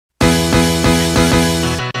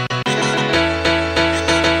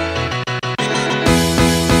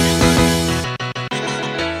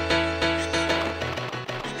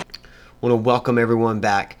want to welcome everyone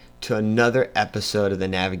back to another episode of the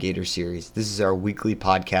Navigator series. This is our weekly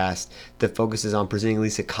podcast that focuses on presenting at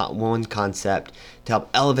least one concept to help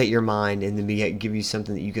elevate your mind and then give you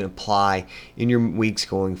something that you can apply in your weeks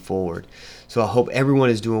going forward. So I hope everyone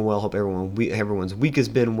is doing well. Hope everyone's week has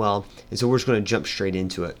been well. And so we're just going to jump straight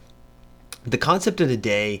into it. The concept of the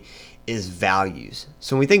day is values.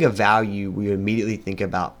 So when we think of value, we immediately think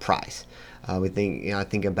about price. I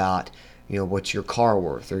think about what's your car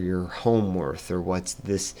worth, or your home worth, or what's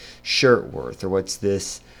this shirt worth, or what's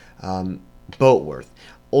this boat worth.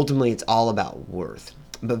 Ultimately, it's all about worth.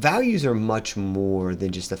 But values are much more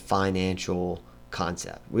than just a financial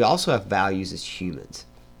concept. We also have values as humans.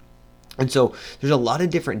 And so there's a lot of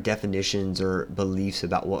different definitions or beliefs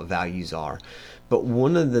about what values are. But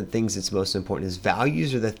one of the things that's most important is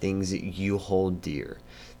values are the things that you hold dear.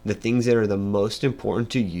 The things that are the most important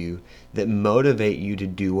to you that motivate you to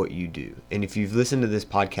do what you do. And if you've listened to this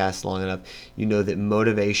podcast long enough, you know that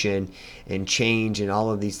motivation and change and all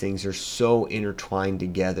of these things are so intertwined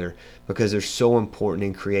together because they're so important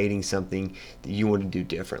in creating something that you want to do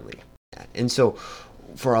differently. And so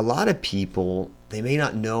for a lot of people, they may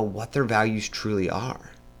not know what their values truly are.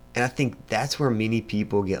 And I think that's where many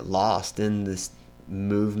people get lost in this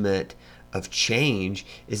movement of change,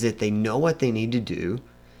 is that they know what they need to do.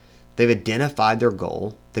 They've identified their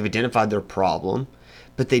goal, they've identified their problem,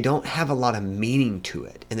 but they don't have a lot of meaning to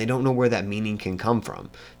it, and they don't know where that meaning can come from.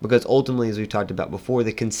 Because ultimately, as we've talked about before,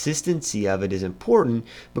 the consistency of it is important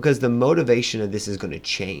because the motivation of this is going to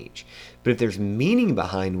change. But if there's meaning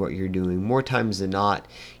behind what you're doing, more times than not,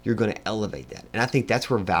 you're going to elevate that. And I think that's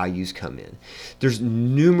where values come in. There's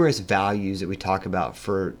numerous values that we talk about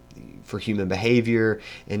for human behavior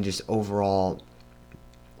and just overall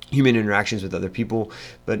human interactions with other people,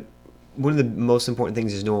 but one of the most important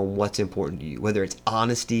things is knowing what's important to you, whether it's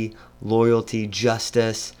honesty, loyalty,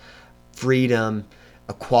 justice, freedom,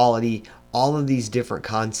 equality, all of these different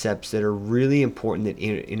concepts that are really important that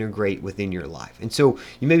integrate within your life. And so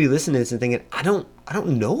you may be listening to this and thinking, I don't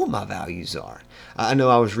know what my values are. I know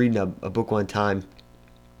I was reading a book one time,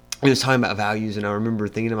 it was talking about values, and I remember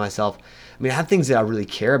thinking to myself, I have things that I really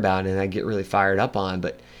care about and I get really fired up on,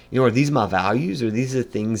 but are these my values, or these are the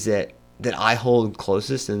things that I hold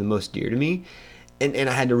closest and the most dear to me? And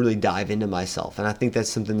I had to really dive into myself. And I think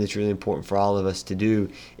that's something that's really important for all of us to do,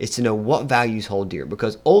 is to know what values hold dear.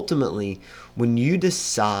 Because ultimately, when you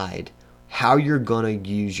decide how you're going to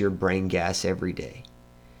use your brain gas every day,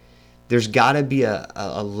 there's got to be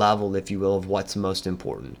a level, if you will, of what's most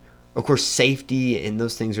important. Of course, safety and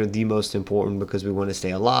those things are the most important because we want to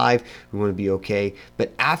stay alive, we want to be okay.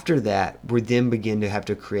 But after that, we then begin to have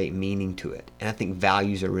to create meaning to it. And I think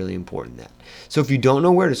values are really important in that. So if you don't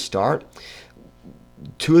know where to start,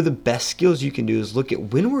 two of the best skills you can do is look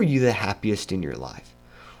at, when were you the happiest in your life?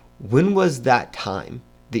 When was that time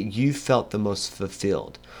that you felt the most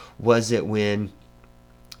fulfilled? Was it when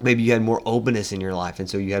maybe you had more openness in your life, and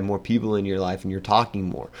so you had more people in your life and you're talking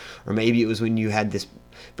more? Or maybe it was when you had this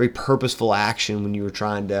very purposeful action when you were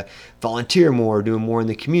trying to volunteer more, doing more in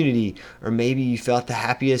the community. Or maybe you felt the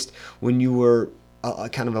happiest when you were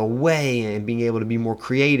kind of away and being able to be more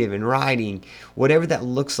creative in writing. Whatever that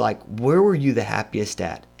looks like, where were you the happiest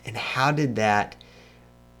at? And how did that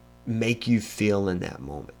make you feel in that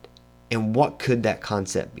moment? And what could that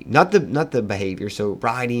concept be? Not the behavior, so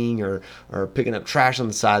writing or picking up trash on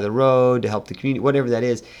the side of the road to help the community, whatever that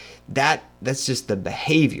is, that's just the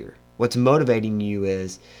behavior. What's motivating you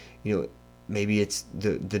is, maybe it's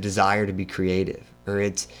the desire to be creative, or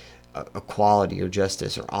it's equality or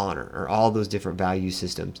justice or honor, or all those different value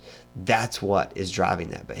systems. That's what is driving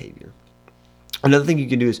that behavior. Another thing you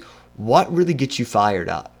can do is, what really gets you fired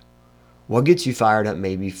up? What gets you fired up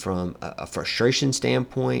maybe from a frustration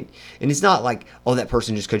standpoint? And it's not like, oh, that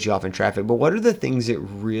person just cut you off in traffic, but what are the things that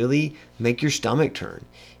really make your stomach turn?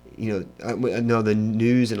 I know the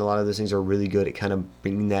news and a lot of those things are really good at kind of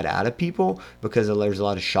bringing that out of people because there's a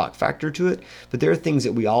lot of shock factor to it. But there are things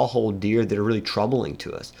that we all hold dear that are really troubling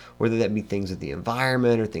to us, whether that be things with the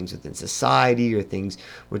environment or things within society or things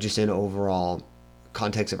with just an overall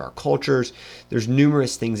context of our cultures. There's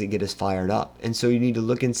numerous things that get us fired up. And so you need to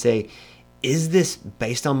look and say, is this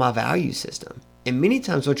based on my value system? And many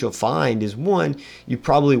times what you'll find is, one, you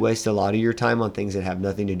probably waste a lot of your time on things that have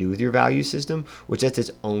nothing to do with your value system, which that's its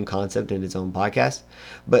own concept in its own podcast.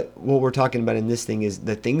 But what we're talking about in this thing is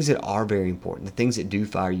the things that are very important, the things that do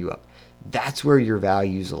fire you up. That's where your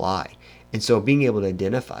values lie. And so being able to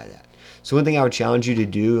identify that. So one thing I would challenge you to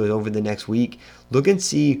do is, over the next week, look and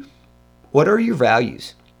see, what are your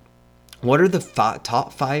values? What are the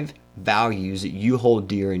top 5 values that you hold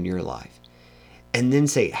dear in your life? And then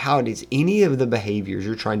say, how does any of the behaviors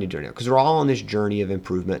you're trying to do now, because we're all on this journey of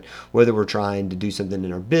improvement, whether we're trying to do something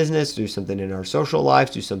in our business, do something in our social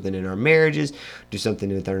lives, do something in our marriages, do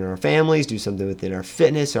something within our families, do something within our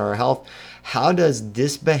fitness or our health. How does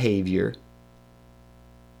this behavior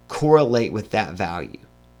correlate with that value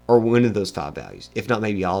or one of those 5 values, if not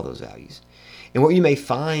maybe all those values? And what you may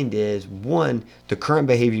find is, one, the current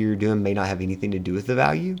behavior you're doing may not have anything to do with the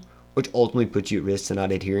value, which ultimately puts you at risk to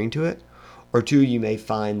not adhering to it. Or 2, you may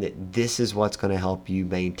find that this is what's going to help you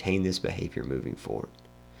maintain this behavior moving forward.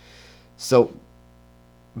 So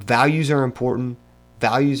values are important.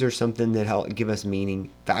 Values are something that help give us meaning.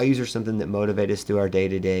 Values are something that motivate us through our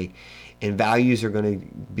day-to-day. And values are going to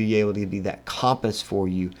be able to be that compass for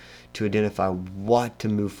you to identify what to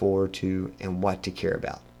move forward to and what to care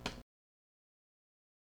about.